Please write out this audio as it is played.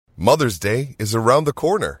Mother's Day is around the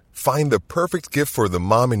corner. Find the perfect gift for the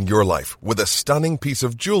mom in your life with a stunning piece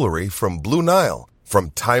of jewelry from Blue Nile.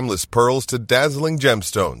 From timeless pearls to dazzling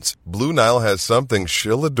gemstones, Blue Nile has something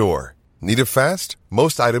she'll adore. Need it fast?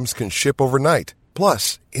 Most items can ship overnight.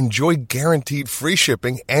 Plus, enjoy guaranteed free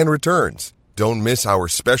shipping and returns. Don't miss our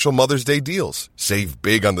special Mother's Day deals. Save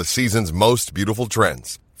big on the season's most beautiful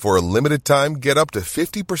trends. For a limited time, get up to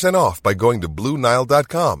 50% off by going to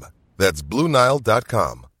BlueNile.com. That's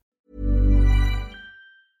BlueNile.com.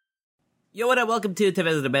 Yo, what up? Welcome to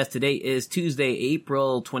Tevez the Best. Today is Tuesday,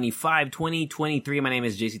 April 25, 2023. My name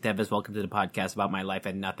is JC Tevez. Welcome to the podcast about my life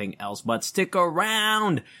and nothing else. But stick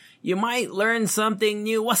around. You might learn something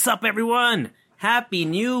new. What's up, everyone? Happy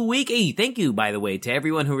New Week. Hey, thank you, by the way, to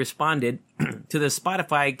everyone who responded to the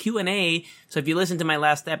Spotify Q&A. So if you listened to my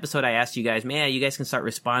last episode, I asked you guys, man, you guys can start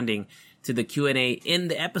responding to the Q&A in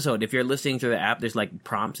the episode. If you're listening through the app, there's like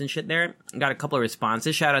prompts and shit there. I got a couple of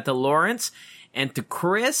responses. Shout out to Lawrence and to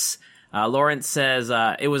Chris. Lawrence says,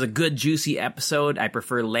 it was a good, juicy episode. I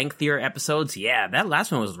prefer lengthier episodes. Yeah, that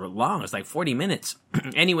last one was long. It was like 40 minutes.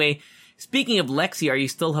 Anyway, speaking of Lexi, are you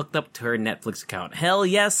still hooked up to her Netflix account? Hell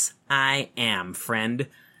yes, I am, friend.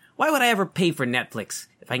 Why would I ever pay for Netflix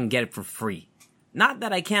if I can get it for free? Not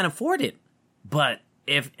that I can't afford it, but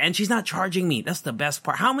and she's not charging me. That's the best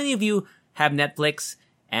part. How many of you have Netflix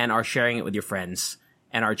and are sharing it with your friends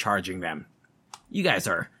and are charging them? You guys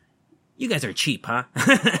are cheap, huh?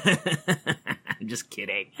 I'm just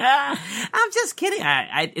kidding. I'm just kidding.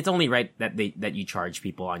 It's only right that you charge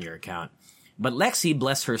people on your account. But Lexi,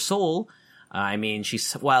 bless her soul,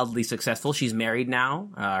 she's wildly successful. She's married now.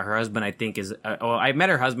 Her husband, I think, is... I met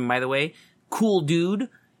her husband, by the way. Cool dude.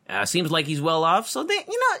 Seems like he's well off. So they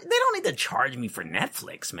don't need to charge me for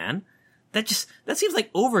Netflix, man. That seems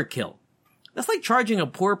like overkill. That's like charging a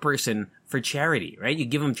poor person for charity, right? You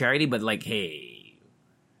give them charity, but like, hey...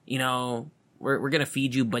 we're gonna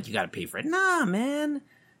feed you, but you gotta pay for it. Nah, man.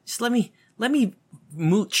 Just let me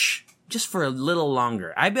mooch just for a little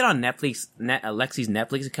longer. I've been on Lexi's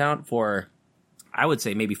Netflix account for, I would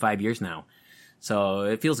say, maybe 5 years now. So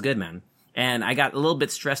it feels good, man. And I got a little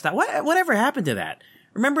bit stressed out. Whatever happened to that?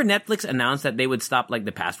 Remember Netflix announced that they would stop like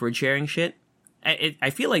the password sharing shit? I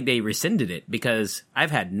feel like they rescinded it because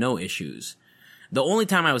I've had no issues. The only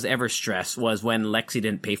time I was ever stressed was when Lexi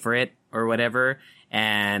didn't pay for it or whatever.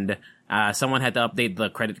 And someone had to update the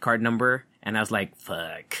credit card number, and I was like,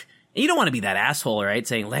 fuck. You don't want to be that asshole, right?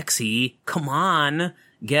 Saying, Lexi, come on,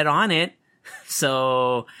 get on it.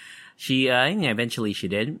 So she, eventually she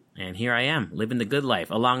did, and here I am, living the good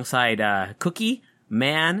life, alongside Cookie,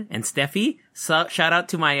 Man, and Steffi. So, shout out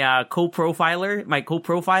to my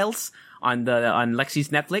co-profiles on Lexi's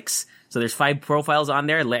Netflix. So there's 5 profiles on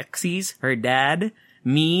there, Lexi's, her dad,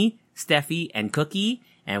 me, Steffi, and Cookie.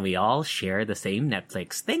 And we all share the same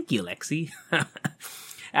Netflix. Thank you, Lexi.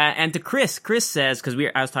 And to Chris says, because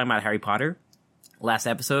I was talking about Harry Potter last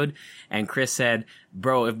episode, and Chris said,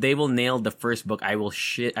 bro, if they will nail the first book, I will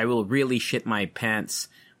really shit my pants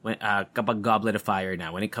when kapag Goblet of Fire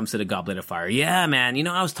now, when it comes to the Goblet of Fire. Yeah, man.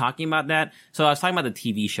 I was talking about that. So I was talking about the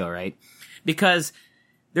TV show, right? Because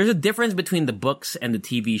there's a difference between the books and the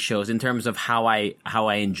TV shows in terms of how I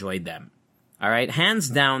enjoyed them. All right? Hands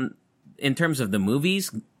down, in terms of the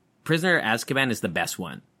movies, Prisoner Azkaban is the best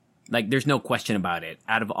one. Like, there's no question about it.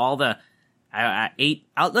 Out of all the 8,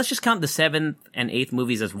 let's just count the 7th and 8th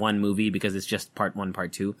movies as one movie because it's just part 1,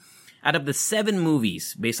 part 2. Out of the 7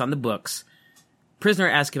 movies based on the books, Prisoner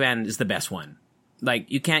Azkaban is the best one.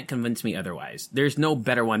 Like, you can't convince me otherwise. There's no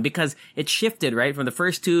better one because it shifted, right? From the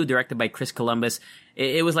first 2, directed by Chris Columbus,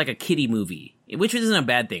 it was like a kiddie movie, which isn't a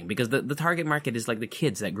bad thing because the target market is like the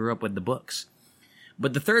kids that grew up with the books.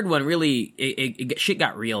 But the third one really, shit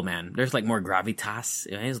got real, man. There's like more gravitas.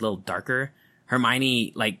 It's a little darker.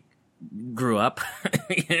 Hermione, like, grew up.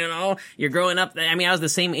 You're growing up. I was the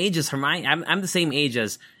same age as Hermione. I'm the same age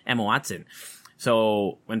as Emma Watson.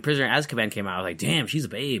 So when Prisoner Azkaban came out, I was like, damn, she's a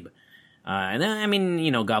babe. And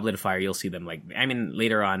then, Goblet of Fire, you'll see them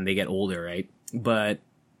later on they get older, right? But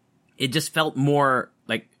it just felt more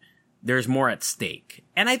like there's more at stake.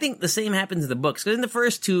 And I think the same happens in the books. Because in the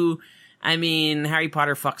first 2, Harry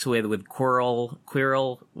Potter fucks with Quirrell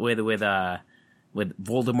with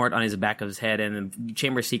Voldemort on his back of his head, and in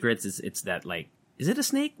Chamber of Secrets it's that, like, is it a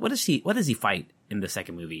snake? What does he fight in the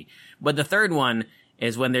second movie? But the third one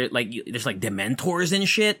is when there's like Dementors and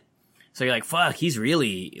shit. So you're like, fuck, he's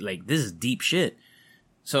really, like, this is deep shit.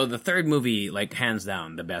 So the third movie, like, hands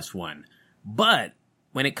down, the best one. But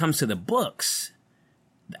when it comes to the books,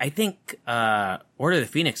 I think Order of the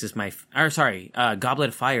Phoenix is Goblet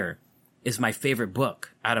of Fire is my favorite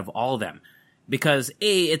book out of all of them. Because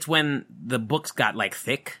it's when the books got like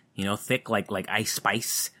thick, thick like Ice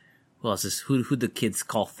Spice. Who else is who the kids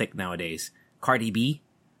call thick nowadays? Cardi B,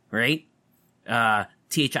 right?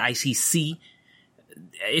 THICC.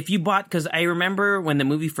 If you bought, because I remember when the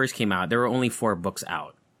movie first came out, there were only 4 books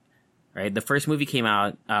out, right? The first movie came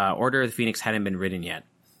out, Order of the Phoenix hadn't been written yet.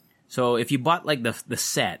 So if you bought like the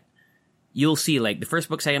set, you'll see like the first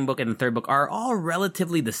book, second book, and the third book are all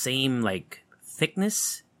relatively the same like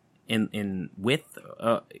thickness in width,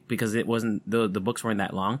 because it wasn't the books weren't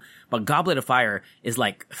that long. But Goblet of Fire is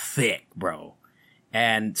like thick, bro.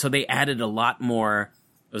 And so they added a lot more.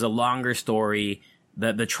 It was a longer story.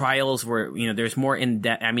 The trials were, there's more in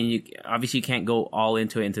depth. I mean, obviously you can't go all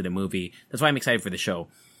into the movie. That's why I'm excited for the show.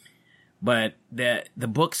 But the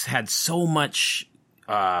books had so much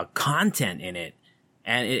content in it,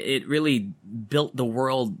 and it really built the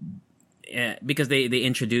world, because they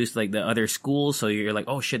introduced like the other schools. So you're like,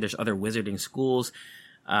 oh shit, there's other wizarding schools.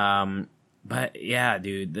 But yeah,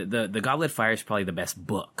 dude, the Goblet of Fire is probably the best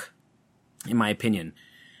book, in my opinion.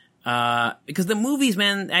 Because the movies,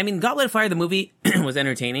 man, I mean, Goblet of Fire, the movie was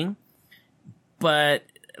entertaining, but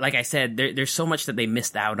like I said, there's so much that they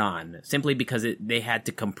missed out on simply because they had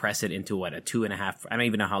to compress it into a 2.5, I don't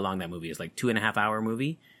even know how long that movie is, like 2.5 hour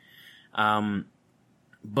movie.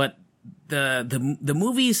 But the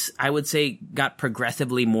movies, I would say, got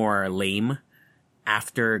progressively more lame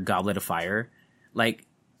after Goblet of Fire. Like,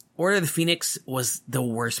 Order of the Phoenix was the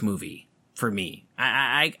worst movie for me.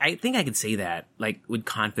 I think I could say that, like, with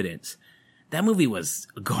confidence. That movie was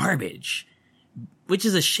garbage, which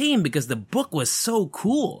is a shame because the book was so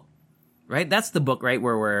cool, right? That's the book, right?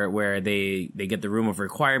 Where they get the room of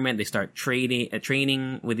requirement. They start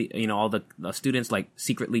training with all the students, like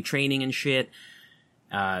secretly training and shit.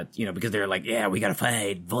 Because they're like, yeah, we gotta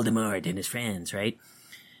fight Voldemort and his friends, right?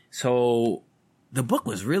 So the book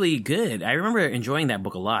was really good. I remember enjoying that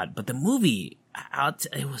book a lot, but the movie,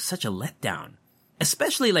 it was such a letdown.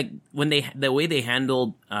 Especially like when the way they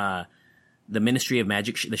handled the Ministry of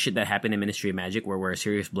Magic, the shit that happened in Ministry of Magic, where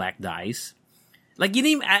Sirius Black dies. Like, you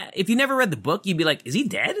didn't even, if you never read the book, you'd be like, is he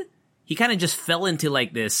dead? He kind of just fell into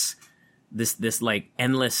like this like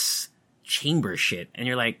endless chamber shit, and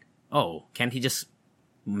you're like, oh, can't he just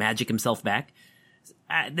magic himself back?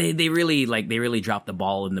 They really dropped the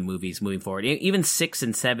ball in the movies moving forward. Even 6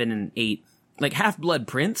 and 7 and 8, like Half-Blood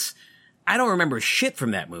Prince, I don't remember shit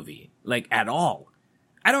from that movie, like, at all.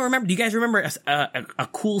 I don't remember. Do you guys remember a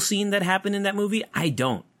cool scene that happened in that movie? I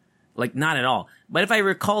don't. Like, not at all. But if I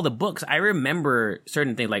recall the books, I remember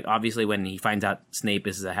certain things, like, obviously when he finds out Snape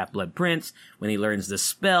is a Half-Blood Prince, when he learns the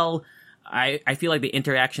spell. I feel like the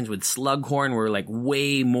interactions with Slughorn were, like,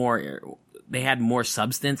 way more, they had more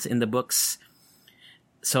substance in the books.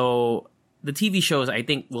 So the TV shows, I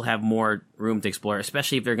think, will have more room to explore,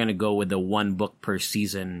 especially if they're going to go with the 1 book per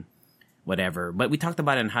season, whatever. But we talked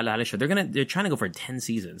about it in Hala Hala Show. They're trying to go for 10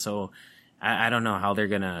 seasons. So I don't know how they're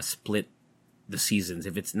going to split the seasons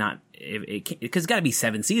if it's not, because it's got to be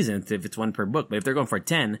 7 seasons if it's 1 per book. But if they're going for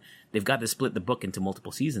 10, they've got to split the book into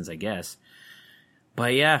multiple seasons, I guess.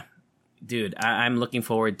 But yeah, dude, I'm looking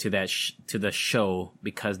forward to that to the show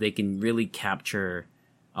because they can really capture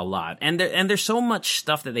a lot, and there's so much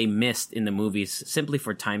stuff that they missed in the movies simply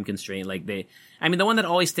for time constraint. Like the one that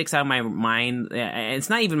always sticks out in my mind, it's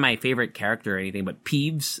not even my favorite character or anything, but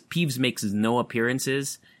Peeves makes no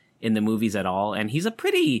appearances in the movies at all, and he's in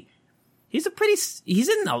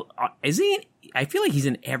I feel like he's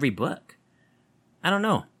in every book. I don't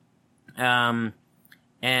know,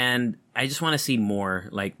 and I just want to see more,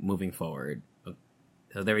 like, moving forward.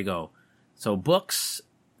 So there we go. So books.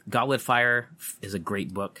 Goblet of Fire is a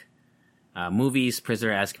great book. Movies,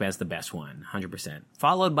 Prisoner of Azkaban is the best one, 100%.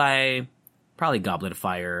 Followed by probably Goblet of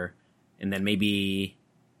Fire, and then maybe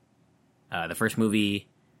the first movie.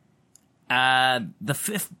 The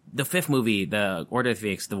fifth movie, the Order of the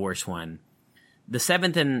Phoenix, the worst one. The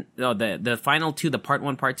seventh and the final 2, the part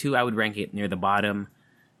 1, part 2, I would rank it near the bottom.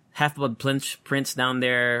 Half-Blood Prince down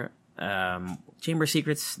there. Chamber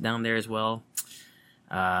Secrets down there as well.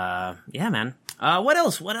 Yeah, man. What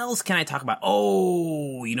else can I talk about?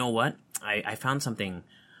 Oh, you know what? I found something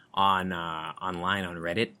on online on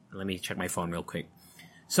Reddit. Let me check my phone real quick.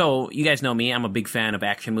 So, you guys know me. I'm a big fan of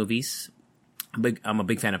action movies. I'm a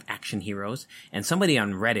big fan of action heroes. And somebody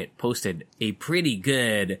on Reddit posted a pretty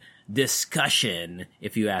good discussion,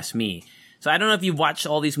 if you ask me. So, I don't know if you've watched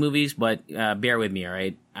all these movies, but bear with me, all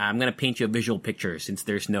right? I'm going to paint you a visual picture since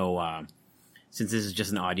there's no since this is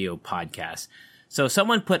just an audio podcast. So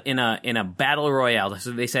someone put in a battle royale.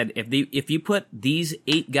 So they said, if you put these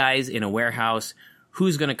 8 guys in a warehouse,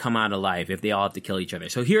 who's going to come out alive if they all have to kill each other?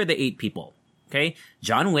 So here are the 8 people. Okay.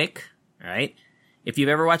 John Wick, All right. If you've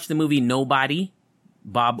ever watched the movie Nobody,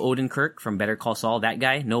 Bob Odenkirk from Better Call Saul, that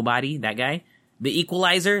guy, Nobody, that guy. The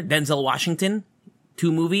Equalizer, Denzel Washington,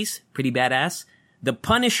 2 movies, pretty badass. The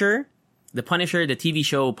Punisher, the TV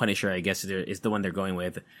show Punisher, I guess is the one they're going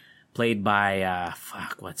with, played by,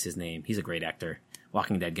 what's his name? He's a great actor.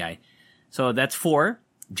 Walking Dead guy. So that's 4.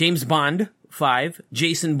 James Bond, 5.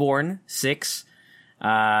 Jason Bourne, 6.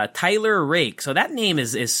 Tyler Rake. So that name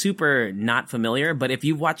is super not familiar, but if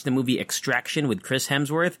you've watched the movie Extraction with Chris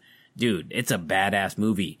Hemsworth, dude, it's a badass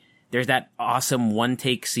movie. There's that awesome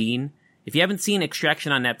one-take scene. If you haven't seen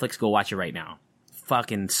Extraction on Netflix, go watch it right now.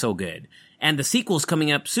 Fucking so good. And the sequel's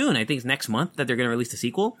coming up soon. I think it's next month that they're going to release the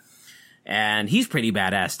sequel. And he's pretty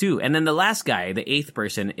badass too. And then the last guy, the 8th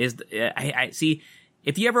person, is, I see,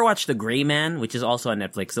 if you ever watch The Gray Man, which is also on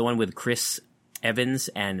Netflix, the one with Chris Evans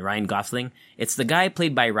and Ryan Gosling, it's the guy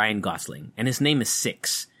played by Ryan Gosling, and his name is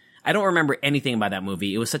Six. I don't remember anything about that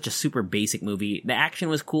movie. It was such a super basic movie. The action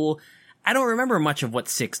was cool. I don't remember much of what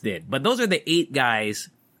Six did, but those are the 8 guys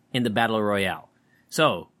in the Battle Royale.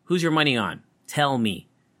 So, who's your money on? Tell me.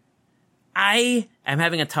 I am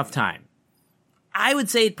having a tough time. I would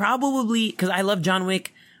say probably, because I love John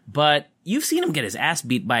Wick, but you've seen him get his ass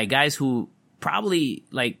beat by guys who probably,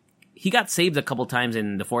 like, he got saved a couple times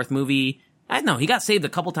in the 4th movie. He got saved a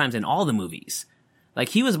couple times in all the movies. Like,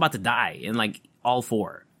 he was about to die in, like, all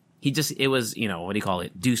 4. It was, what do you call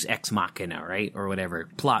it? Deus Ex Machina, right? Or whatever.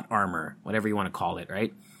 Plot armor, whatever you want to call it,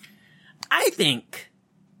 right? I think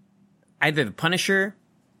either the Punisher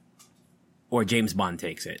or James Bond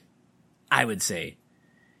takes it. I would say.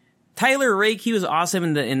 Tyler Rake, he was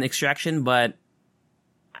awesome in Extraction, but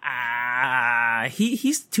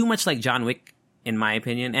he's too much like John Wick, in my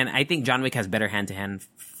opinion. And I think John Wick has better hand-to-hand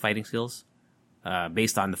fighting skills.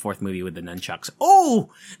 Based on the 4th movie with the nunchucks. Oh!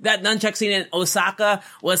 That nunchuck scene in Osaka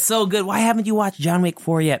was so good. Why haven't you watched John Wick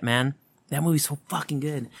 4 yet, man? That movie's so fucking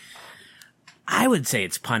good. I would say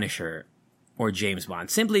it's Punisher or James Bond.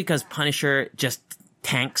 Simply because Punisher just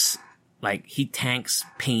tanks, like, he tanks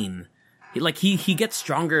pain. He gets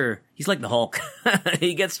stronger. He's like the Hulk.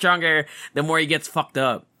 He gets stronger the more he gets fucked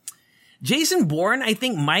up. Jason Bourne, I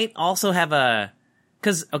think, might also have a...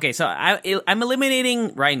 Because, okay, so I'm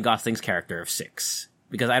eliminating Ryan Gosling's character of 6,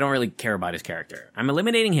 because I don't really care about his character. I'm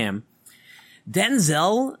eliminating him.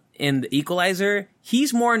 Denzel in The Equalizer,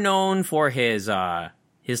 he's more known for his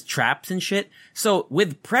traps and shit. So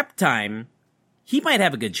with prep time, he might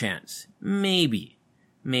have a good chance. Maybe.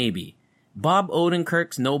 Bob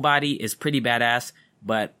Odenkirk's Nobody is pretty badass,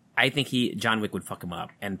 but I think John Wick would fuck him up,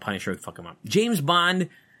 and Punisher would fuck him up. James Bond,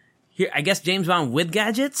 I guess James Bond with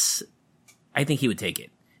gadgets, I think he would take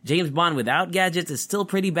it. James Bond without gadgets is still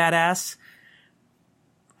pretty badass.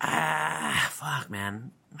 Fuck,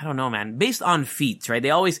 man. I don't know, man. Based on feats, right? They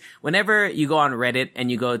always, whenever you go on Reddit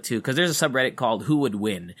and you go to, because there's a subreddit called Who Would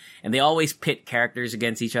Win, and they always pit characters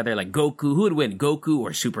against each other, like Goku. Who would win? Goku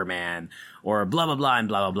or Superman? Or blah, blah, blah, and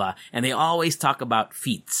blah, blah, blah. And they always talk about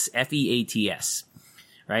feats. Feats.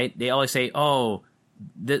 Right? They always say, oh,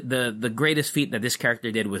 the greatest feat that this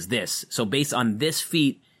character did was this. So based on this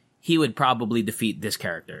feat, he would probably defeat this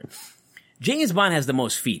character. James Bond has the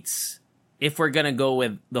most feats. If we're gonna go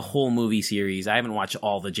with the whole movie series, I haven't watched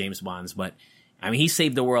all the James Bonds, but I mean, he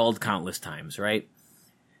saved the world countless times, right?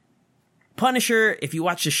 Punisher, if you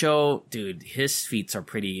watch the show, dude, his feats are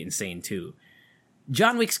pretty insane too.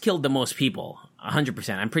 John Wick's killed the most people,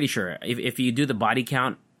 100%. I'm pretty sure. If you do the body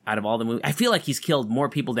count out of all the movies, I feel like he's killed more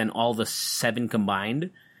people than all the 7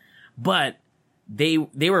 combined. But they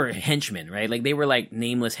were henchmen, right? Like, they were like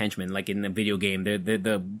nameless henchmen, like in the video game. They're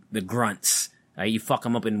the grunts. You fuck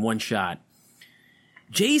them up in one shot.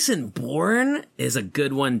 Jason Bourne is a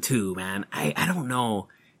good one too, man. I don't know,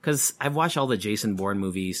 because I've watched all the Jason Bourne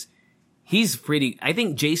movies. He's pretty... I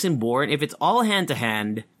think Jason Bourne, if it's all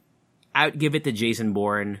hand-to-hand, I would give it to Jason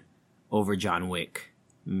Bourne over John Wick.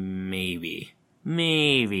 Maybe.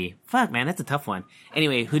 Fuck, man, that's a tough one.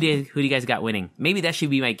 Anyway, who do you guys got winning? Maybe that should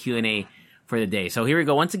be my Q&A for the day. So here we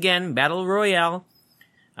go. Once again, Battle Royale.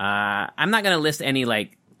 I'm not gonna list any,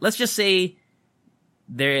 like, let's just say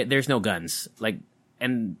there's no guns. Like,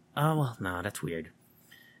 and, oh, well, no, that's weird.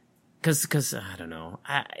 Cause, I don't know.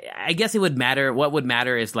 I guess it would matter. What would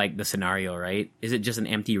matter is, like, the scenario, right? Is it just an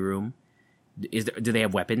empty room? Do they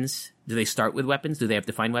have weapons? Do they start with weapons? Do they have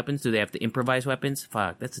to find weapons? Do they have to improvise weapons?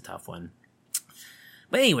 Fuck, that's a tough one.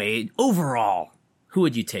 But anyway, overall, who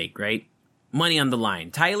would you take, right? Money on the line.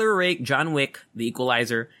 Tyler Rake, John Wick, The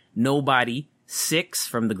Equalizer, Nobody, 6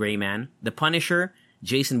 from The Gray Man, The Punisher,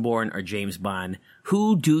 Jason Bourne, or James Bond.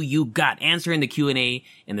 Who do you got? Answer in the Q&A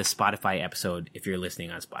in the Spotify episode if you're listening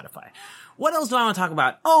on Spotify. What else do I want to talk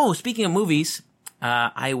about? Oh, speaking of movies,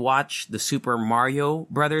 I watched the Super Mario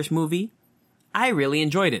Brothers movie. I really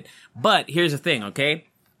enjoyed it. But here's the thing, okay?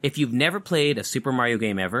 If you've never played a Super Mario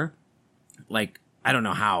game ever, like, I don't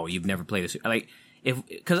know how you've never played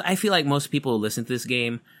because I feel like most people who listen to this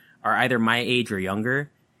game are either my age or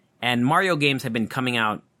younger, and Mario games have been coming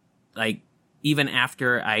out, like, even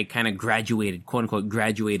after I kind of graduated, quote unquote,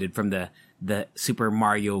 graduated from the Super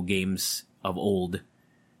Mario games of old.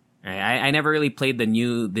 I never really played the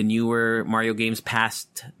newer Mario games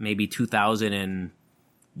past maybe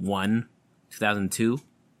 2001, 2002.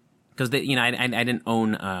 Because, I didn't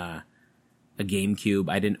own a GameCube.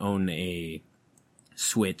 I didn't own a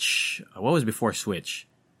Switch. What was before Switch?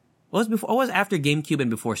 What was after GameCube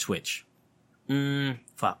and before Switch?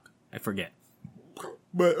 Fuck. I forget.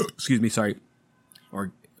 But, excuse me, sorry.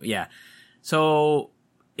 So,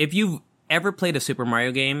 if you've ever played a Super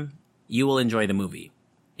Mario game, you will enjoy the movie.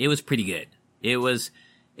 It was pretty good. It was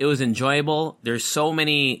enjoyable. There's so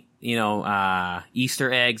many,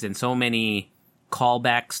 Easter eggs and so many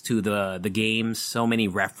callbacks to the games, so many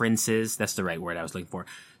references. That's the right word I was looking for.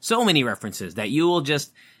 So many references that you will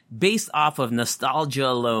just, based off of nostalgia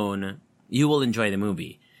alone, you will enjoy the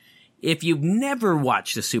movie. If you've never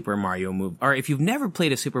watched a Super Mario movie, or if you've never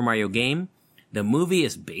played a Super Mario game, the movie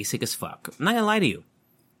is basic as fuck. I'm not gonna lie to you.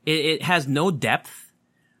 It has no depth,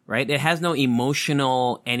 right? It has no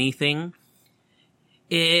emotional anything.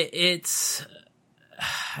 It's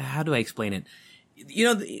how do I explain it?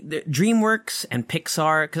 The DreamWorks and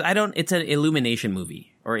Pixar, it's an Illumination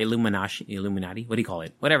movie, or Illuminati, what do you call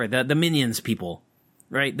it? Whatever, the Minions people,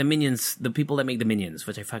 right? The Minions, the people that make the Minions,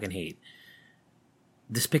 which I fucking hate.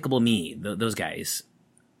 Despicable Me, those guys.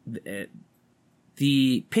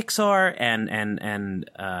 The Pixar and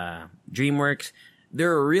DreamWorks,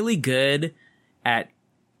 they're really good at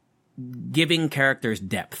giving characters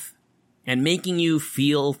depth and making you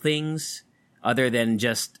feel things other than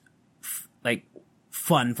just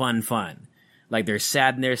fun. Like there's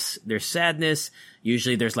sadness.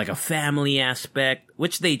 Usually there's like a family aspect,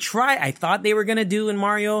 which I thought they were going to do in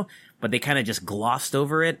Mario, but they kind of just glossed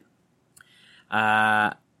over it.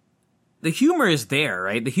 The humor is there,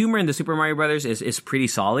 right? The humor in the Super Mario Brothers is pretty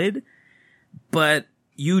solid, but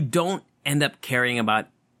you don't end up caring about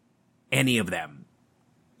any of them.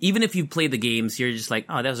 Even if you play the games, you're just like,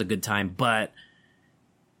 oh, that was a good time, but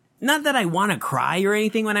not that I want to cry or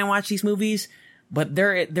anything when I watch these movies, but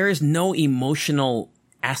there is no emotional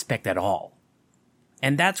aspect at all.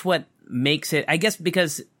 And that's what makes it, I guess,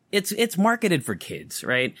 because it's marketed for kids,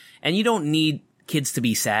 right? And you don't need kids to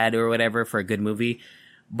be sad or whatever for a good movie.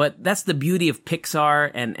 But that's the beauty of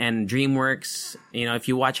Pixar and DreamWorks. If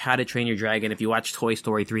you watch How to Train Your Dragon, if you watch Toy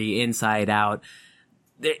Story 3, Inside Out,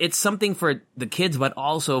 it's something for the kids, but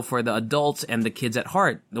also for the adults and the kids at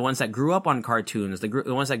heart. The ones that grew up on cartoons,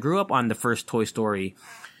 the ones that grew up on the first Toy Story.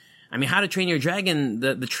 I mean, How to Train Your Dragon,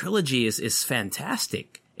 the trilogy is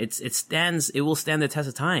fantastic. It will stand the test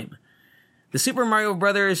of time. The Super Mario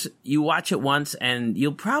Brothers, you watch it once and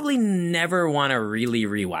you'll probably never want to really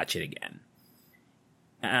rewatch it again.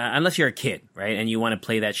 Unless you're a kid, right? And you want to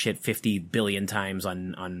play that shit 50 billion times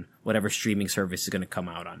on whatever streaming service is going to come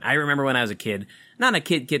out on. I remember when I was a kid, not a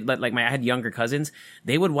kid, but I had younger cousins.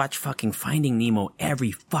 They would watch fucking Finding Nemo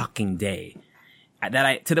every fucking day.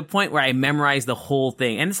 To the point where I memorized the whole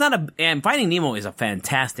thing. And and Finding Nemo is a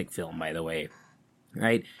fantastic film, by the way,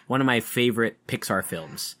 right? One of my favorite Pixar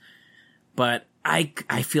films. But I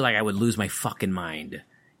feel like I would lose my fucking mind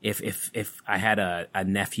if I had a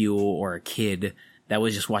nephew or a kid that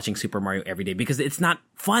was just watching Super Mario every day, because it's not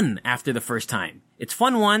fun after the first time. It's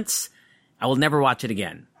fun once. I will never watch it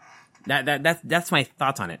again. That's my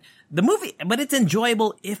thoughts on it. The movie, but it's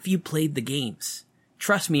enjoyable if you played the games.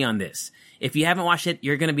 Trust me on this. If you haven't watched it,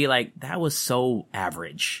 you're going to be like, that was so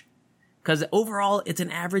average. Because overall, it's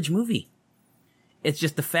an average movie. It's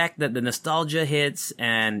just the fact that the nostalgia hits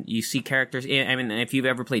and you see characters. I mean, if you've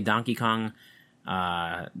ever played Donkey Kong,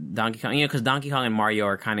 because Donkey Kong and Mario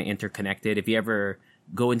are kind of interconnected. If you ever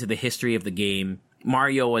go into the history of the game,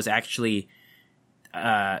 Mario was actually,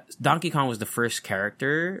 Donkey Kong was the first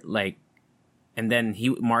character, and then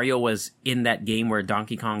Mario was in that game where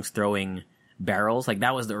Donkey Kong's throwing barrels.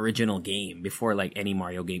 That was the original game before any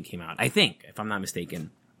Mario game came out, I think, if I'm not mistaken.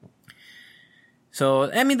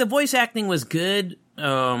 So, I mean, the voice acting was good.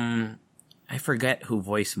 I forget who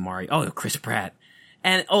voiced Mario. Oh, Chris Pratt.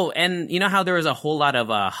 And you know how there was a whole lot of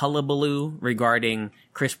hullabaloo regarding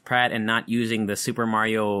Chris Pratt and not using the Super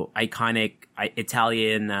Mario iconic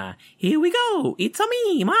Italian, here we go, it's a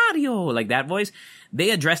me, Mario, that voice? They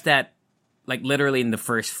addressed that, literally in the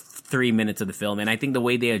first 3 minutes of the film, and I think the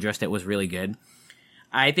way they addressed it was really good.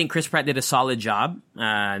 I think Chris Pratt did a solid job.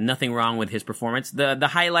 Nothing wrong with his performance. The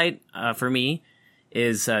highlight for me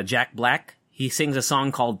is Jack Black. He sings a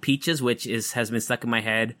song called Peaches, which has been stuck in my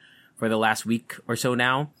head for the last week or so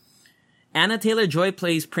now. Anna Taylor-Joy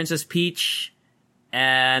plays Princess Peach.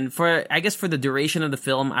 And I guess for the duration of the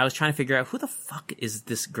film, I was trying to figure out who the fuck is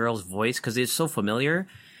this girl's voice, because it's so familiar.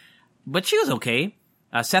 But she was okay.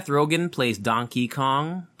 Seth Rogen plays Donkey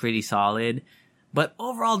Kong. Pretty solid. But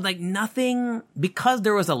overall, like, nothing, because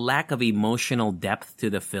there was a lack of emotional depth to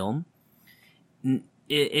the film,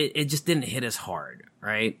 it just didn't hit as hard,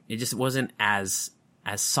 right? It just wasn't as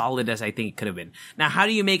solid as I think it could have been. Now, how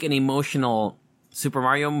do you make an emotional Super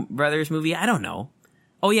Mario Brothers movie? I don't know.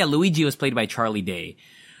 Oh yeah, Luigi was played by Charlie Day.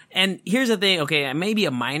 And here's the thing, okay, maybe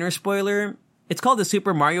a minor spoiler. It's called the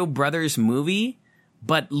Super Mario Brothers movie,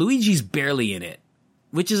 but Luigi's barely in it.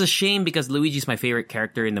 Which is a shame, because Luigi's my favorite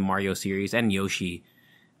character in the Mario series, and Yoshi.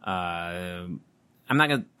 I'm not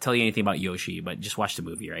gonna tell you anything about Yoshi, but just watch the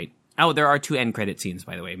movie, right? Oh, there are 2 end credit scenes,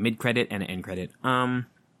 by the way. Mid-credit and an end credit.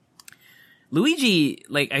 Luigi,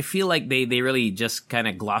 like, I feel like they really just kind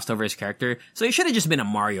of glossed over his character. So it should have just been a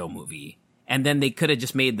Mario movie. And then they could have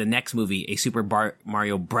just made the next movie a Super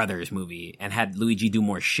Mario Brothers movie and had Luigi do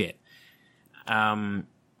more shit. But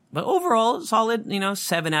overall, solid,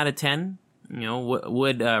 7 out of 10.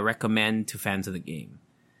 Would recommend to fans of the game.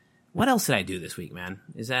 What else did I do this week, man?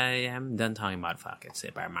 I'm done talking about fucking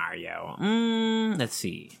Super Mario. Let's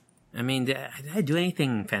see. I mean, did I do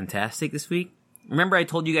anything fantastic this week? Remember I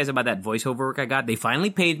told you guys about that voiceover work I got? They finally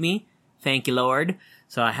paid me. Thank you, Lord.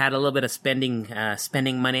 So I had a little bit of spending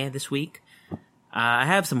money this week. I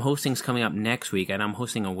have some hostings coming up next week, and I'm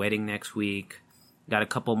hosting a wedding next week. Got a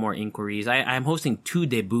couple more inquiries. I'm hosting 2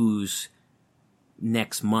 debuts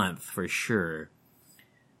next month for sure.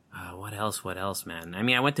 What else, man? I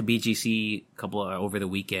mean, I went to BGC over the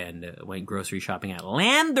weekend. Went grocery shopping at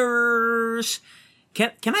Landers.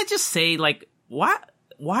 Can I just say, like, why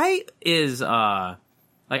is like,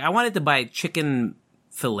 I wanted to buy chicken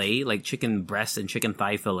fillet, like chicken breast and chicken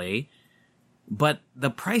thigh fillet, but the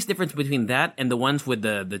price difference between that and the ones with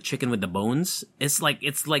the chicken with the bones, it's like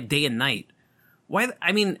day and night. Why?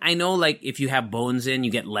 I mean, I know, like, if you have bones in,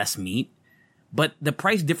 you get less meat. But the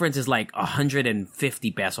price difference is like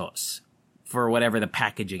 150 pesos for whatever the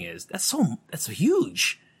packaging is. That's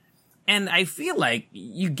huge. And I feel like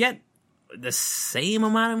you get the same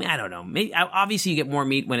amount of meat. I don't know. Maybe, obviously you get more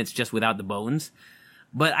meat when it's just without the bones.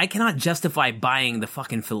 But I cannot justify buying the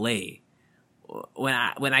fucking fillet when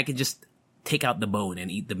I could just take out the bone and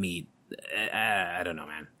eat the meat. I don't know,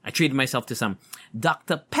 man. I treated myself to some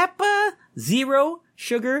Dr. Pepper, 0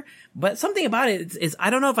 sugar, but something about it is I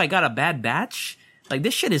don't know if I got a bad batch. Like,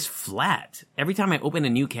 this shit is flat. Every time I open a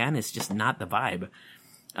new can, it's just not the vibe.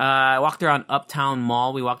 I walked around Uptown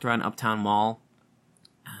Mall. We walked around Uptown Mall.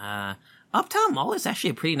 Uptown Mall is actually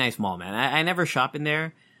a pretty nice mall, man. I never shop in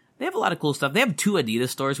there. They have a lot of cool stuff. They have 2 Adidas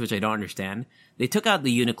stores, which I don't understand. They took out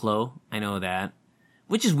the Uniqlo. I know that.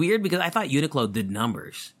 Which is weird, because I thought Uniqlo did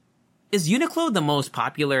numbers. Is Uniqlo the most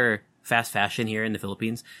popular fast fashion here in the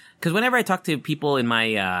Philippines? Because whenever I talk to people in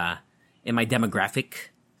my demographic,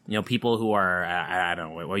 people who are, I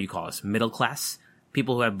don't know, what do you call us, middle class,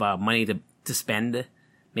 people who have money to spend,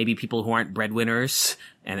 maybe people who aren't breadwinners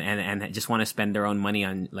and just want to spend their own money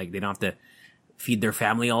on, like, they don't have to feed their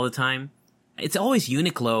family all the time. It's always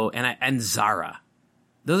Uniqlo and Zara.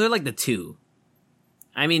 Those are like the 2.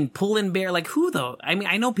 I mean, Pull & Bear, like, who though? I mean,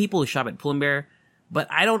 I know people who shop at Pull & Bear, but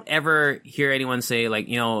I don't ever hear anyone say, like,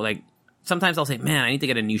 like, sometimes I'll say, man, I need to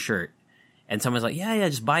get a new shirt. And someone's like, yeah,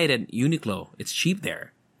 just buy it at Uniqlo. It's cheap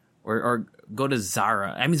there. Or go to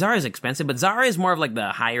Zara. I mean, Zara is expensive, but Zara is more of like the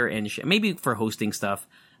higher end shit. Maybe for hosting stuff.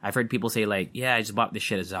 I've heard people say, like, yeah, I just bought this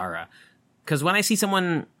shit at Zara. Because when I see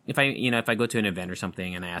someone, if I go to an event or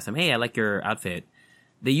something and I ask them, hey, I like your outfit,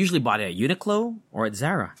 they usually bought it at Uniqlo or at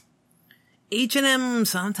Zara. H&M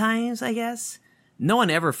sometimes, I guess. No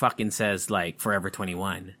one ever fucking says, like, Forever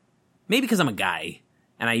 21. Maybe because I'm a guy,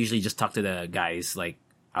 and I usually just talk to the guys, like,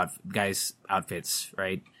 guys' outfits,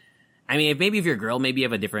 right? I mean, maybe if you're a girl, maybe you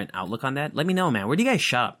have a different outlook on that. Let me know, man. Where do you guys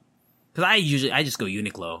shop? Because I just go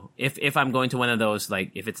Uniqlo. If I'm going to one of those,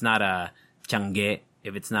 like, if it's not a Change,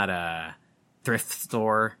 if it's not a thrift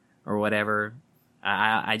store or whatever,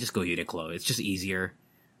 I just go Uniqlo. It's just easier.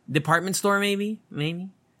 Department store, maybe.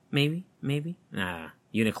 Nah,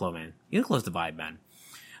 Uniqlo, man. Uniqlo's the vibe, man.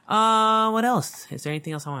 What else? Is there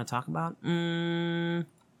anything else I want to talk about?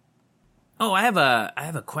 Oh, I have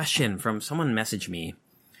a question from someone messaged me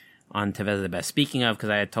on Tevez the Best. Speaking of, because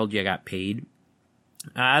I had told you I got paid.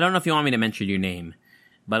 I don't know if you want me to mention your name,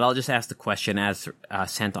 but I'll just ask the question as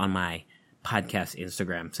sent on my podcast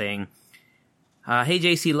Instagram, saying, Hey,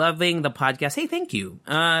 JC, loving the podcast. Hey, thank you.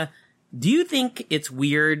 Do you think it's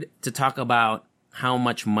weird to talk about how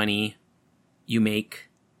much money you make?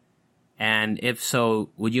 And if so,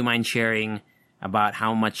 would you mind sharing about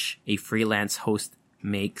how much a freelance host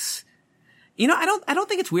makes? I don't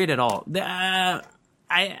think it's weird at all. I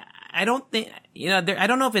don't think, I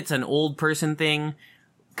don't know if it's an old person thing,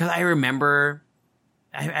 because I remember,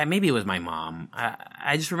 maybe it was my mom.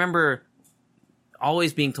 I just remember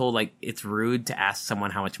always being told, like, it's rude to ask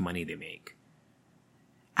someone how much money they make.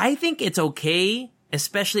 I think it's okay,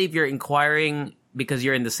 especially if you're inquiring because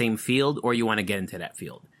you're in the same field or you want to get into that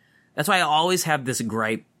field. That's why I always have this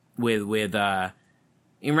gripe with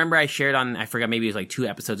you remember I shared on, I forgot, maybe it was like 2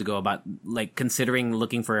 episodes ago, about like considering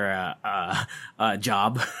looking for a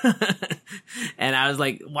job. And I was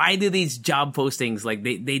like, why do these job postings, like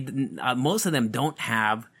they most of them don't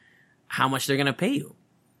have how much they're going to pay you.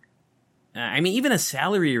 I mean, even a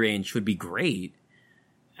salary range would be great.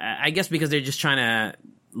 I guess because they're just trying to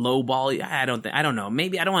lowball you. I don't know.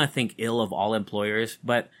 Maybe I don't want to think ill of all employers,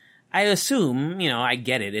 but I assume, I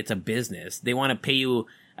get it. It's a business. They want to pay you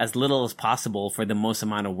as little as possible for the most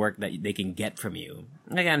amount of work that they can get from you.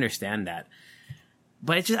 I can understand that.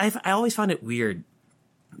 But it's just, I always found it weird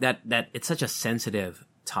that it's such a sensitive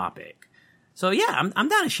topic. So yeah, I'm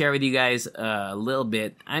down to share with you guys a little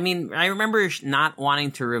bit. I mean, I remember not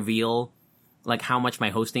wanting to reveal like how much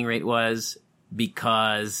my hosting rate was,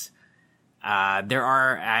 because I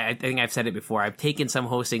think I've said it before, I've taken some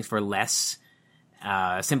hostings for less,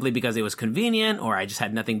 simply because it was convenient, or I just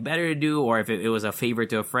had nothing better to do, or if it was a favor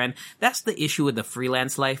to a friend. That's the issue with the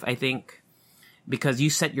freelance life, I think, because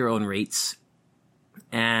you set your own rates.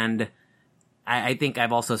 And I think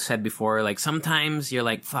I've also said before, like, sometimes you're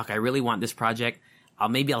like, fuck, I really want this project.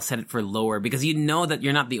 Maybe I'll set it for lower, because you know that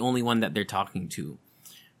you're not the only one that they're talking to,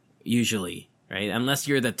 usually, right? Unless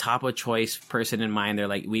you're the top of choice person in mind, they're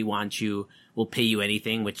like, we want you, we'll pay you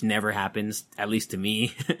anything, which never happens, at least to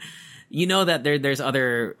me. You know that there's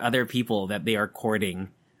other people that they are courting,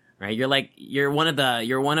 right? You're one of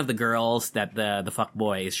the girls that the fuck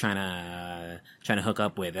boy is trying to hook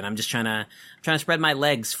up with, and I'm just trying to spread my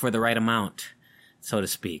legs for the right amount, so to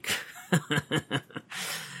speak.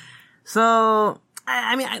 So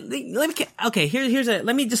I mean,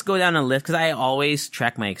 let me just go down a list, because I always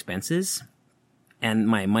track my expenses and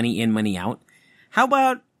my money in, money out. How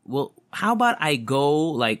about I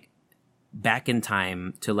go like back in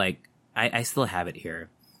time to like, I still have it here.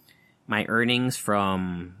 My earnings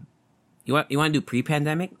from, you want to do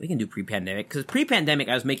pre-pandemic? We can do pre-pandemic, because pre-pandemic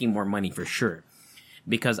I was making more money for sure,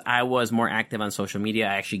 because I was more active on social media.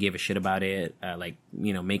 I actually gave a shit about it,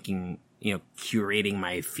 making, curating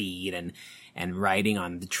my feed and writing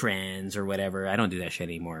on the trends or whatever. I don't do that shit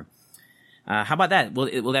anymore. How about that?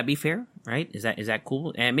 Will that be fair? Right? Is that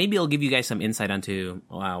cool? And maybe it'll give you guys some insight onto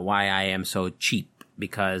why I am so cheap,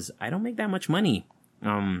 because I don't make that much money.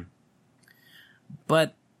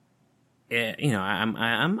 But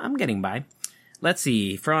I'm getting by. Let's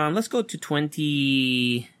see. Let's go to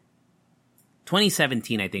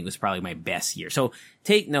 2017. I think was probably my best year. So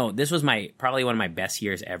take note. This was probably one of my best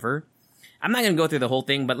years ever. I'm not gonna go through the whole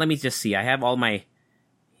thing, but let me just see. I have all my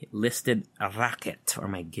listed racket, or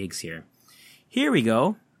my gigs here. Here we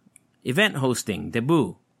go. Event hosting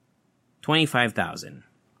debut, 25,000.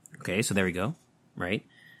 Okay, so there we go. Right.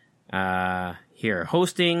 Here,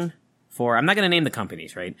 hosting for, I'm not going to name the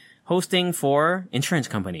companies, right? Hosting for insurance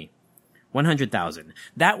company, 100,000.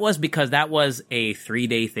 That was because that was a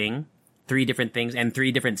 3-day thing, 3 different things, and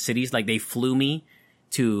 3 different cities. Like, they flew me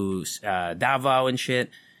to Davao and shit.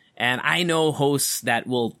 And I know hosts that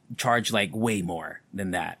will charge like way more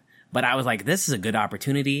than that. But I was like, this is a good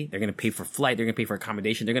opportunity. They're going to pay for flight. They're going to pay for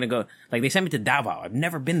accommodation. They're going to go, like, they sent me to Davao. I've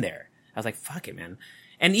never been there. I was like, fuck it, man.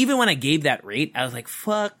 And even when I gave that rate, I was like,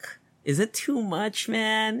 fuck. Is it too much,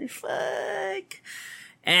 man? Fuck.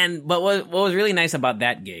 But what was really nice about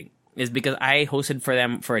that gig is because I hosted for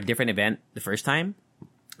them for a different event the first time,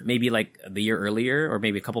 maybe like the year earlier, or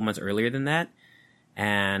maybe a couple months earlier than that.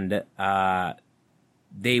 And,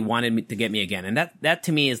 they wanted me to get me again. And that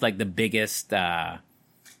to me is like the biggest,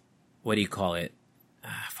 what do you call it?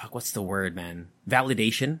 What's the word, man?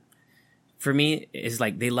 Validation. For me, is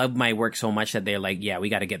like, they love my work so much that they're like, yeah, we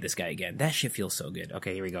got to get this guy again. That shit feels so good.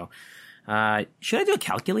 Okay, here we go. Should I do a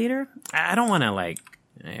calculator? I don't want to like,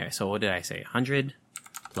 so what did I say? 100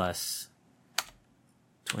 plus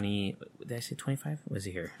 20, did I say 25? What is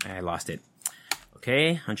it here? I lost it.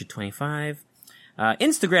 Okay, 125.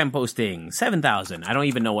 Instagram posting, 7,000. I don't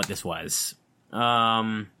even know what this was.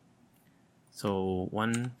 So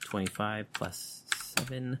 125 plus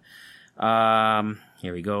 7.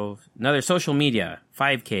 Here we go. Another social media,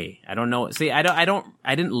 5K. I don't know. See, I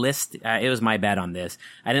didn't list, it was my bad on this.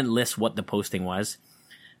 I didn't list what the posting was.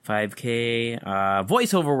 5K,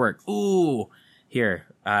 voiceover work. Ooh, here,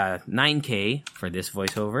 9K for this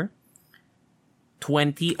voiceover.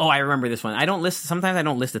 20. Oh, I remember this one. Sometimes I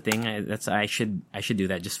don't list a thing. I should do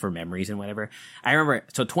that just for memories and whatever. I remember,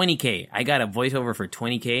 so 20K. I got a voiceover for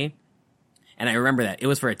 20K. And I remember that. It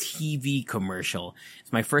was for a TV commercial.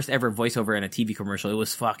 It's my first ever voiceover in a TV commercial. It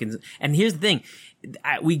was fucking, and here's the thing.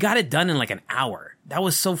 We got it done in like an hour. That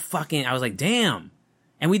was so fucking, I was like, damn.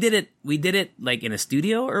 And we did it like in a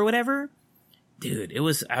studio or whatever. Dude, I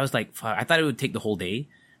was like, fuck, I thought it would take the whole day,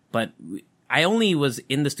 but I only was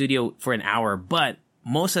in the studio for an hour, but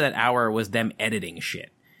most of that hour was them editing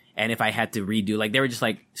shit. And if I had to redo, like, they were just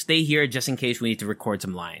like, stay here just in case we need to record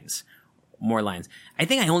some lines. More lines. I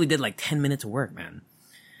think I only did like 10 minutes of work, man.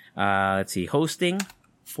 Let's see. Hosting,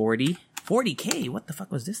 40K. What the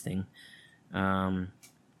fuck was this thing? Here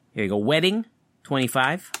you go. Wedding,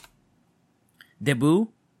 25. Debut,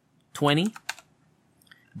 20.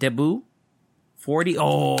 Debut, 40.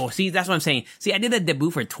 Oh, see, that's what I'm saying. See, I did a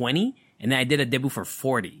debut for 20. And then I did a debut for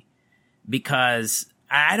 40 because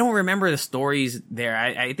I don't remember the stories there.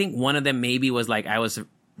 I think one of them maybe was like I was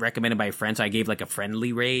recommended by a friend, so I gave like a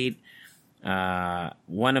friendly rate.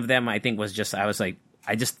 One of them I think was just I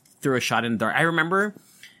just threw a shot in the dark. I remember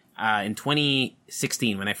in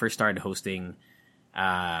 2016 when I first started hosting,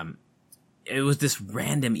 it was this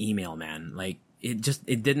random email, man. Like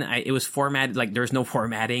it was formatted, like there's no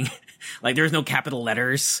formatting, like there's no capital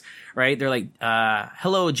letters, right? They're like,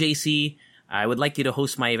 hello, JC, I would like you to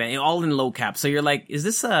host my event, all in low cap. So you're like, is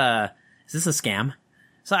this a scam?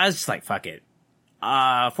 So I was just like, fuck it.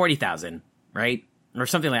 40,000, right? Or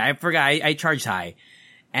something like, I forgot, I charged high.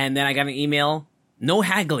 And then I got an email, no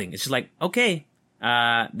haggling. It's just like, okay,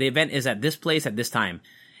 the event is at this place at this time.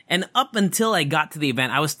 And up until I got to the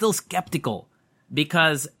event, I was still skeptical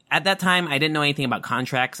because at that time, I didn't know anything about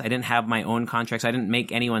contracts. I didn't have my own contracts. I didn't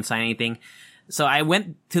make anyone sign anything. So I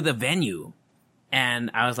went to the venue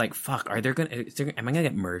and I was like, fuck, am I going to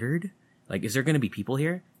get murdered? Like, is there going to be people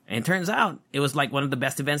here? And it turns out it was like one of the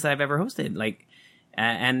best events that I've ever hosted. Like,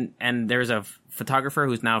 and there's a photographer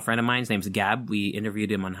who's now a friend of mine. His name's Gab. We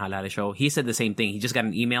interviewed him on Halala Show. He said the same thing. He just got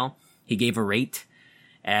an email. He gave a rate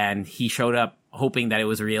and he showed up hoping that it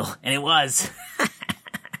was real. And it was.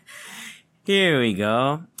 Here we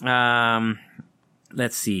go.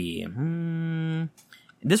 Let's see.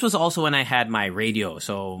 This was also when I had my radio.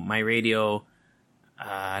 So my radio,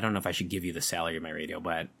 I don't know if I should give you the salary of my radio,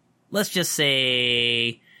 but let's just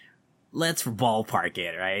say, let's ballpark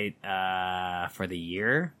it, right? For the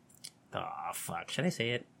year. Oh, fuck. Should I say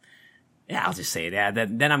it? Yeah, I'll just say it. Yeah,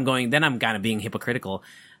 then I'm kind of being hypocritical.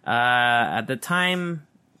 At the time,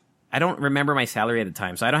 I don't remember my salary at the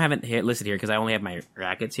time, so I don't have it listed here because I only have my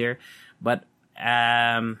rackets here. But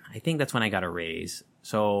I think that's when I got a raise.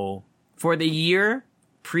 So for the year,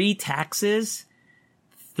 pre-taxes,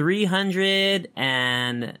 300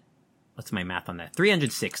 and what's my math on that?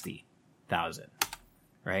 360,000,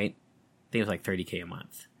 right? I think it was like 30K a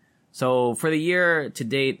month. So for the year to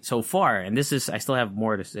date so far, and this is, I still have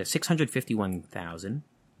more to say, 651,000.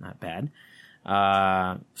 Not bad.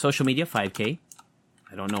 Social media, 5K.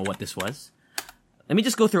 I don't know what this was. Let me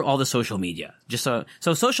just go through all the social media. Just so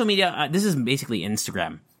social media, this is basically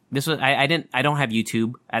Instagram. This was, I don't have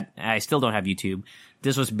YouTube. I still don't have YouTube.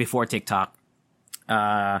 This was before TikTok.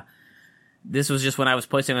 This was just when I was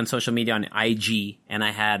posting on social media on IG, and I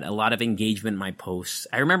had a lot of engagement in my posts.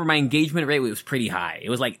 I remember my engagement rate was pretty high. It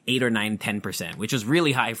was like 8 or 9, 10%, which was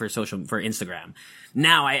really high for Instagram.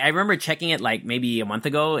 Now, I remember checking it like maybe a month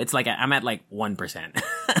ago. It's like I'm at like 1%.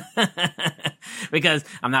 Because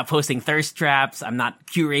I'm not posting thirst traps. I'm not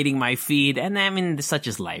curating my feed. And I mean, such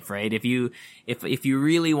is life, right? If you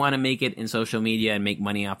really want to make it in social media and make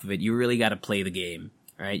money off of it, you really got to play the game,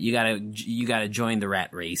 right? You gotta join the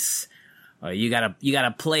rat race. You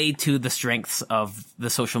gotta play to the strengths of the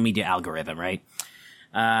social media algorithm, right?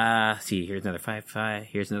 See, here's another 5.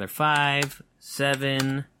 Here's another 5,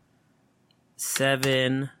 7,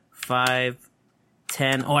 5,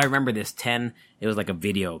 10. Oh, I remember this 10. It was like a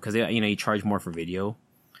video because you charge more for video.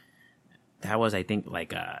 That was, I think,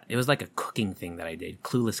 it was like a cooking thing that I did,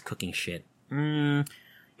 clueless cooking shit. Here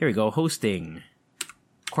we go, hosting,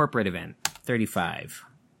 corporate event, 35.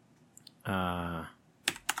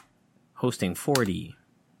 Hosting, 40.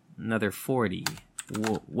 Another 40.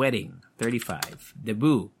 Wedding, 35.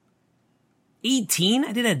 Debut, 18?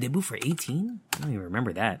 I did a debut for 18? I don't even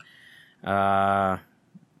remember that.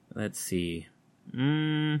 Let's see.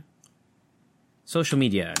 Social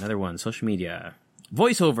media, another one. Social media.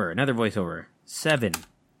 Voiceover, another voiceover. 7.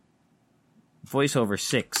 Voiceover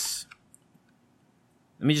 6.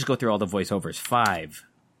 Let me just go through all the voiceovers. 5.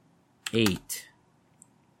 8.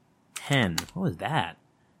 10. What was that?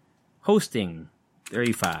 Hosting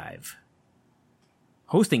 35.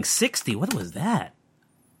 Hosting 60. What was that?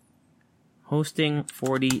 Hosting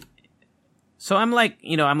 40. So I'm like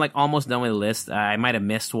almost done with the list. I might have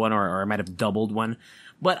missed one or I might have doubled one.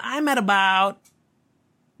 But I'm at about,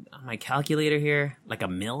 on my calculator here, like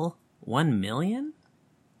 1 million?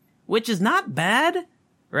 Which is not bad,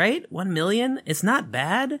 right? 1 million? It's not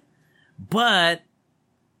bad. But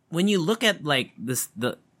when you look at like this,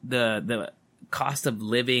 the cost of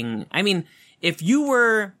living, I mean, if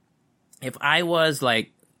I was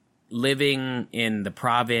like living in the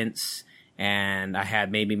province and I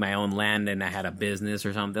had maybe my own land and I had a business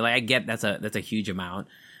or something, like I get that's a huge amount.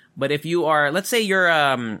 But if you are, let's say you're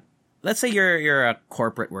a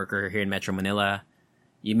corporate worker here in Metro Manila,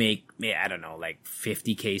 you make, I don't know, like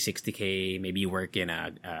 50K, 60K, maybe you work in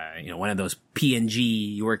a, one of those P&G,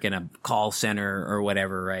 you work in a call center or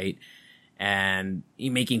whatever, right? And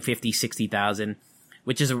you're making 50, 60,000,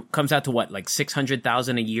 which comes out to what, like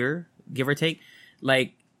 600,000 a year, give or take.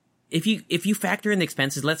 Like, if you factor in the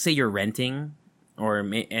expenses, let's say you're renting,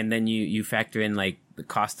 and then you factor in like the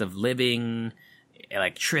cost of living,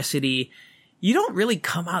 electricity, you don't really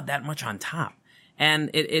come out that much on top.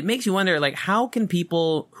 And it makes you wonder, like, how can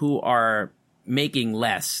people who are making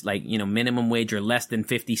less, like, minimum wage or less than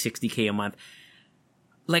 50, 60K a month,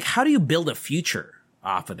 like, how do you build a future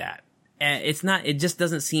off of that? And it just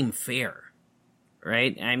doesn't seem fair,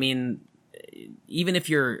 right? I mean, even if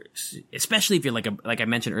especially if you're like I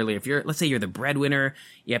mentioned earlier, let's say you're the breadwinner,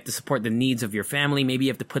 you have to support the needs of your family, maybe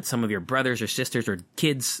you have to put some of your brothers or sisters or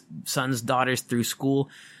kids, sons, daughters through school.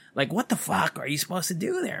 Like, what the fuck are you supposed to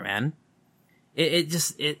do there, man?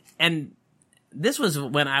 And this was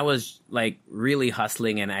when I was like really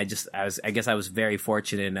hustling, and I guess I was very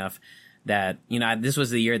fortunate enough that, this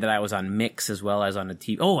was the year that I was on mix as well as on a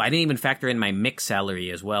TV. Oh, I didn't even factor in my mix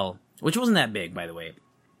salary as well, which wasn't that big, by the way.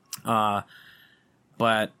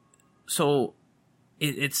 But so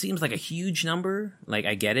it seems like a huge number. Like,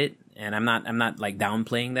 I get it. And I'm not like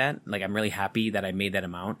downplaying that. Like, I'm really happy that I made that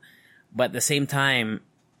amount, but at the same time,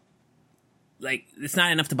 like, it's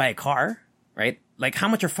not enough to buy a car. Right? Like, how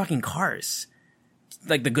much are fucking cars?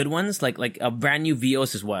 Like, the good ones? Like a brand new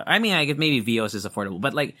Vios is what? I mean, I guess maybe Vios is affordable.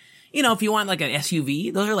 But, like, if you want, like, an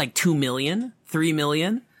SUV, those are, like, 2 million, 3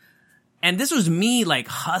 million. And this was me, like,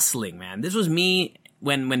 hustling, man. This was me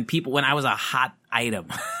when I was a hot item.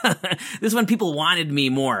 This is when people wanted me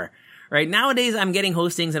more. Right? Nowadays, I'm getting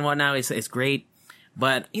hostings and whatnot. It's great.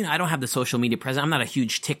 But, I don't have the social media presence. I'm not a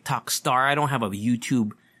huge TikTok star. I don't have a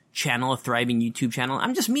YouTube channel, a thriving YouTube channel.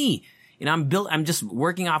 I'm just me. I'm just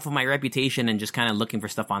working off of my reputation and just kind of looking for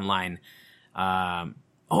stuff online. I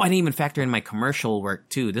didn't even factor in my commercial work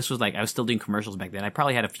too. This was like, I was still doing commercials back then. I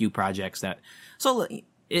probably had a few projects so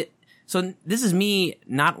this is me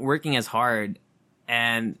not working as hard,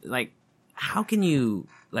 and like, how can you,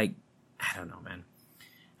 like, I don't know, man.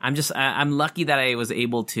 I'm lucky that I was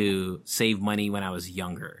able to save money when I was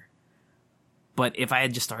younger. But if I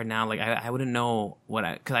had just started now, like, I wouldn't know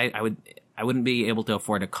cause I wouldn't be able to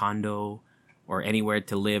afford a condo or anywhere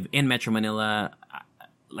to live in Metro Manila,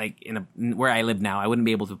 like where I live now. I wouldn't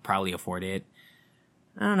be able to probably afford it.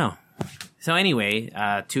 I don't know. So anyway,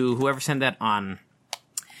 to whoever sent that on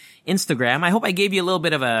Instagram, I hope I gave you a little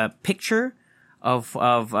bit of a picture of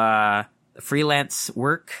freelance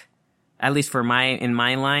work, at least in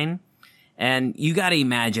my line. And you gotta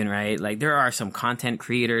imagine, right? Like, there are some content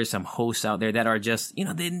creators, some hosts out there that are just,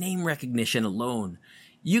 the name recognition alone.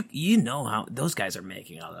 You know how those guys are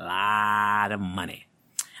making a lot of money.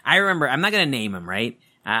 I remember, I'm not gonna name him, right?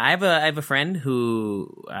 I have a friend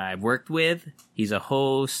who I've worked with. He's a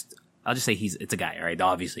host. I'll just say it's a guy, right?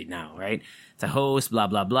 Obviously now, right? It's a host, blah,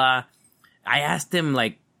 blah, blah. I asked him,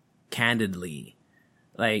 like, candidly,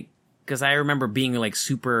 like, cause I remember being like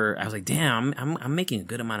I was like, damn, I'm making a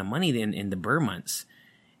good amount of money in the Burr months.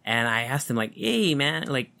 And I asked him, like, hey man,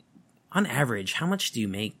 like, on average, how much do you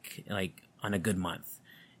make, like, on a good month?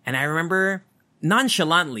 And I remember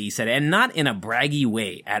nonchalantly he said it, and not in a braggy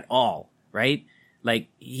way at all, right? Like,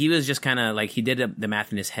 he was just kind of like, he did the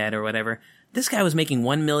math in his head or whatever. This guy was making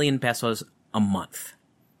 1 million pesos a month.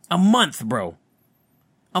 A month, bro.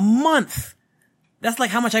 A month. That's like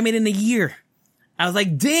how much I made in a year. I was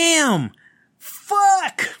like, damn.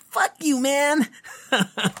 Fuck you, man.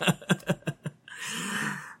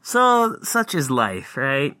 So, such is life,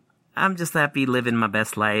 right? I'm just happy living my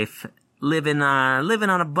best life. Living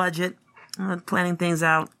on a budget, planning things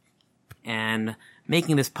out, and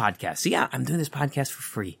making this podcast. So yeah, I'm doing this podcast for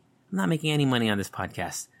free. I'm not making any money on this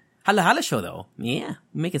podcast. Hala Hala Show though. Yeah,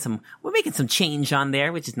 we're making some change on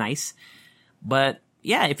there, which is nice. But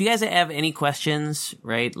yeah, if you guys have any questions,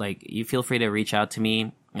 right, like you feel free to reach out to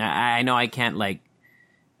me. I know I can't like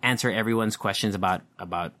answer everyone's questions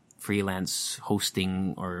about freelance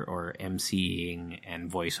hosting or emceeing and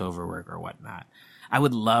voiceover work or whatnot. I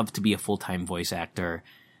would love to be a full-time voice actor.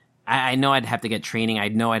 I know I'd have to get training. I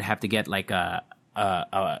know I'd have to get like a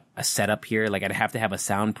setup here. Like I'd have to have a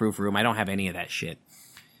soundproof room. I don't have any of that shit.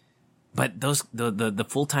 But the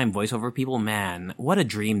full-time voiceover people, man, what a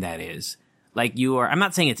dream that is. Like I'm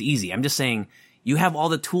not saying it's easy. I'm just saying you have all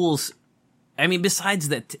the tools. I mean, besides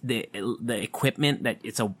the equipment that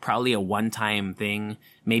it's probably a one-time thing,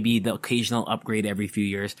 maybe the occasional upgrade every few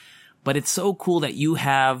years, but it's so cool that you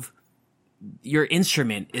have your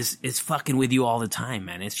instrument is fucking with you all the time,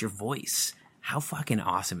 man. It's your voice. How fucking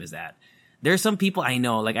awesome is that? There's some people I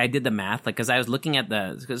know, like I did the math, like, cause I was looking at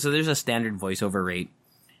so there's a standard voiceover rate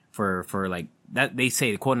for like that. They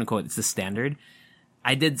say, quote unquote, it's the standard.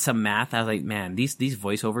 I did some math. I was like, man, these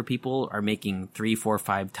voiceover people are making 3, 4,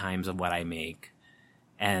 5 times of what I make.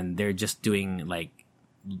 And they're just doing like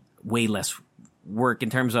way less work in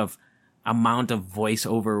terms of amount of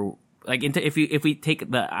voiceover. Like if we take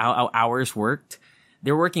the hours worked,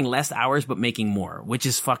 they're working less hours, but making more, which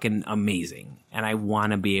is fucking amazing. And I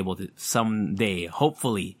want to be able to someday,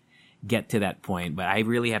 hopefully, get to that point. But I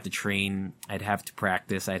really have to train. I'd have to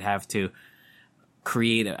practice. I'd have to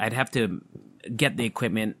create. I'd have to get the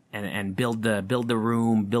equipment and build the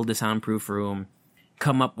room, build the soundproof room,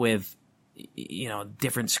 come up with,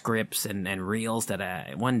 different scripts and reels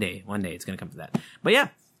that one day it's going to come to that. But yeah,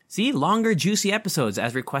 see, longer, juicy episodes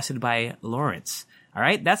as requested by Lawrence. All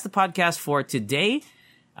right. That's the podcast for today.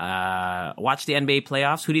 Watch the NBA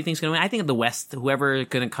playoffs. Who do you think is going to win? I think the West, whoever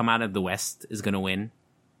going to come out of the West is going to win.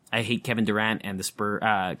 I hate Kevin Durant and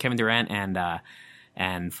Kevin Durant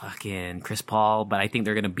and fucking Chris Paul, but I think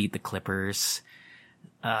they're going to beat the Clippers.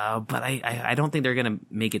 But I don't think they're going to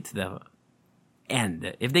make it to the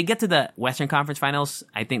end. If they get to the Western Conference Finals,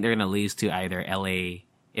 I think they're going to lose to either LA.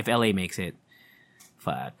 If LA makes it,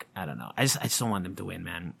 fuck, I don't know. I just don't want them to win,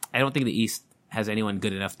 man. I don't think the East has anyone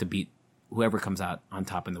good enough to beat whoever comes out on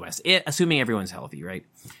top in the West, assuming everyone's healthy, right?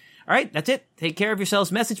 All right, that's it. Take care of yourselves.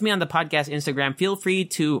 Message me on the podcast Instagram. Feel free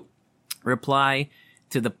to reply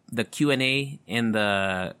to the Q&A in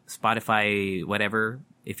the Spotify, whatever,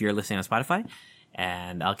 if you're listening on Spotify.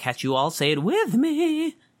 And I'll catch you all. Say it with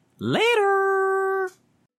me. Later.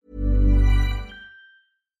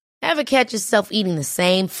 Ever catch yourself eating the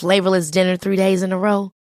same flavorless dinner 3 days in a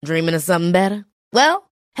row? Dreaming of something better? Well,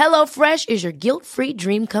 HelloFresh is your guilt-free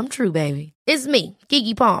dream come true, baby. It's me,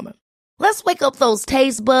 Keke Palmer. Let's wake up those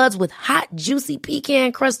taste buds with hot, juicy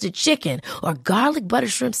pecan-crusted chicken or garlic butter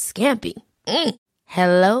shrimp scampi.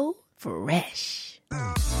 Hello Fresh.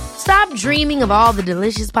 Stop dreaming of all the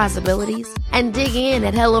delicious possibilities and dig in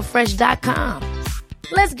at HelloFresh.com.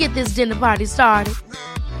 Let's get this dinner party started.